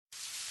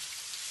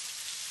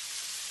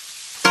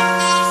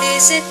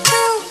Is it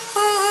too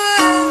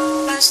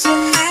much to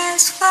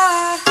ask for?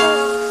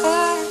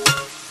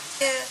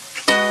 Yeah.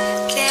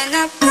 Can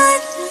I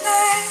put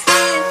my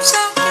lips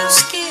on your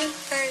skin,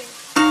 baby?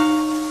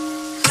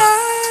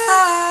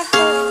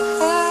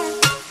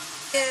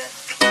 Yeah.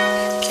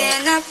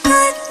 Can I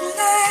put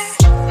my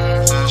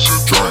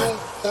Drink.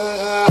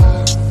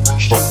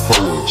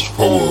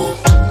 Hold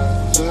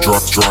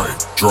up.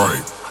 Drink.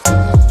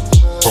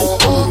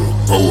 Hold up.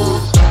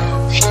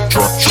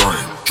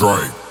 Drink. Hold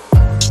up.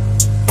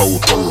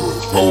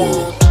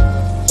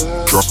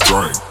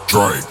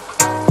 Drink.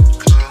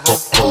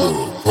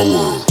 Hold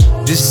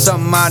up. This is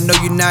something I know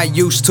you're not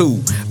used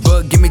to,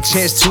 but give me a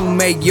chance to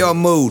make your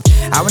mood.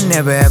 I would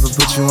never ever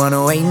put you on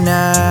a wait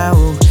now,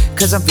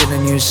 cause I'm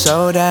feeling you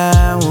so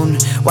down.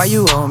 Why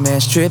you old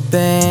man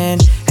stripping?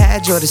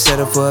 Had Jordan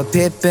settle for a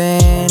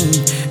Pippin.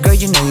 Girl,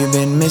 you know you've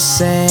been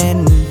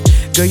missing.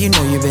 Girl, you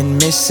know you've been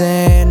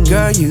missing.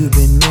 Girl, you've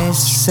been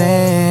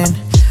missing.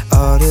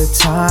 All the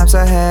times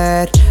I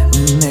had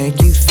make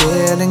you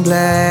feeling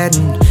glad.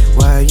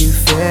 Why you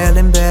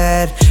feeling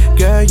bad?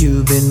 Girl,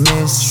 you've been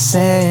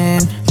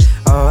missing.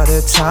 All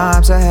the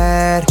times I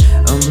had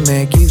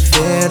make you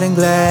feeling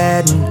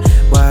glad.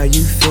 Why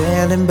you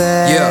feeling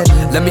bad?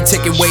 Yeah, let me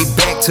take it way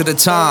back to the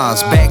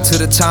times. Back to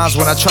the times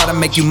when I try to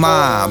make you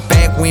mine.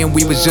 Back when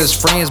we was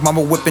just friends.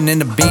 Mama whipping in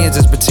the Benz,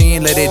 just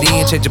pretend, let it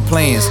in, change your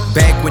plans.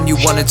 Back when you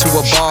wanted to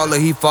a baller,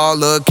 he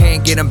faller.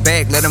 Can't get him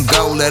back, let him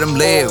go, let him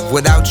live.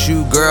 Without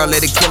you, girl,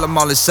 let it kill him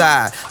all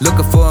inside.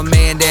 Looking for a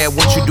man that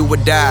wants you do or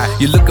die.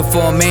 You looking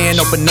for a man,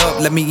 open up,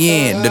 let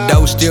me in. The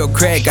door still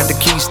cracked, got the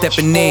key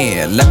stepping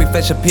in. Let me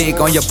fetch a pic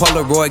on your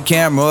Polaroid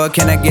camera.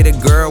 Can I get a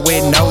girl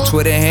with no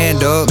Twitter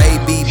handle?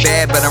 Maybe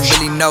bad, but I'm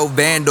really no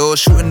vandal.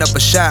 Shooting up a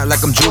shot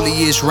like I'm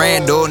Julius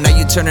Randle. Now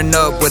you turning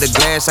up with a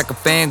glass like a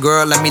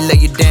fangirl. Let me lay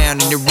you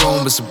down in your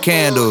room with some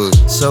candles.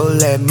 So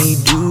let me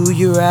do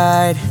you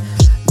right.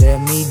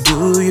 Let me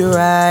do you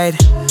right.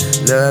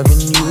 Loving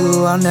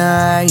you all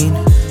night.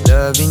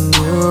 Loving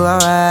you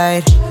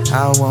alright.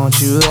 I want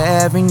you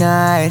every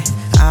night.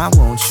 I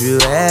want you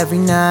every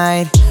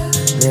night.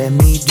 Let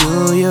me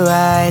do you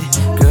right.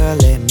 Girl,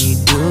 let me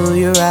do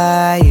you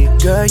right.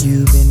 Girl,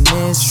 you've been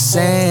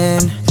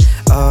missing.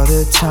 All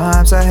the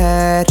times I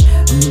had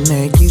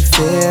make you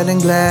feeling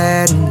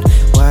glad.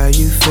 Why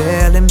you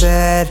feeling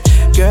bad?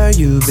 Girl,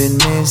 you've been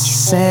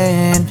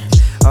missing.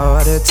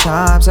 All the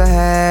times I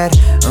had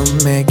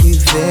make you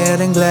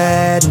feeling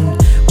glad.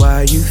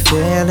 Why you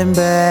feeling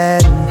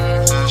bad?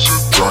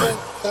 Drink.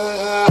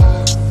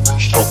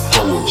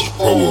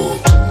 Hold up.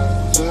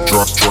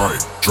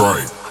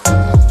 Drink.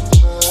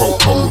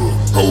 Hold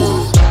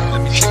up. Let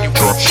me take it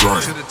back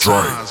to the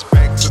times.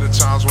 Back to the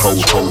times when I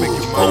try to make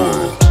you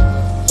mine.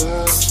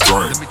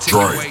 Let me take it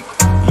way.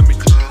 Let me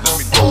take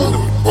it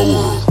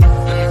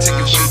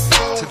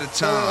back to the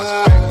times.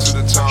 Back to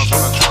the times when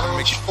I try to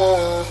make you.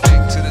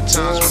 Back to the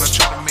times when I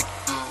try to make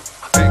you.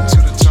 Back to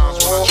the times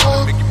when I try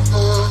to make you.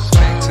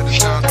 Back to the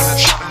times when I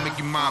try to make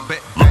you mine.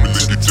 Let me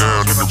lay you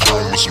down in the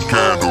room with some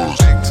candles.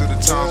 Back to the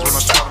times when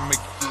I try to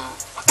make you.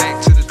 Back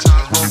to the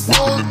times when you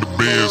whipping in the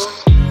Benz.